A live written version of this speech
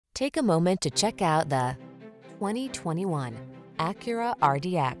Take a moment to check out the 2021 Acura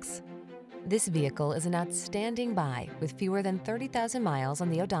RDX. This vehicle is an outstanding buy with fewer than 30,000 miles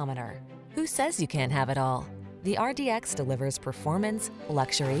on the odometer. Who says you can't have it all? The RDX delivers performance,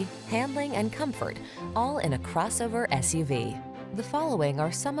 luxury, handling, and comfort, all in a crossover SUV. The following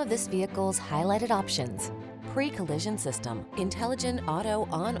are some of this vehicle's highlighted options: pre-collision system, intelligent auto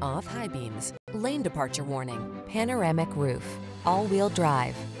on-off high beams, lane departure warning, panoramic roof, all-wheel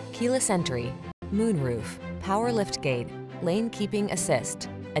drive, keyless entry, moonroof, power liftgate, lane keeping assist,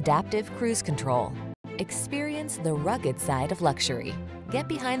 adaptive cruise control. Experience the rugged side of luxury. Get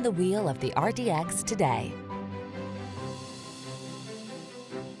behind the wheel of the RDX today.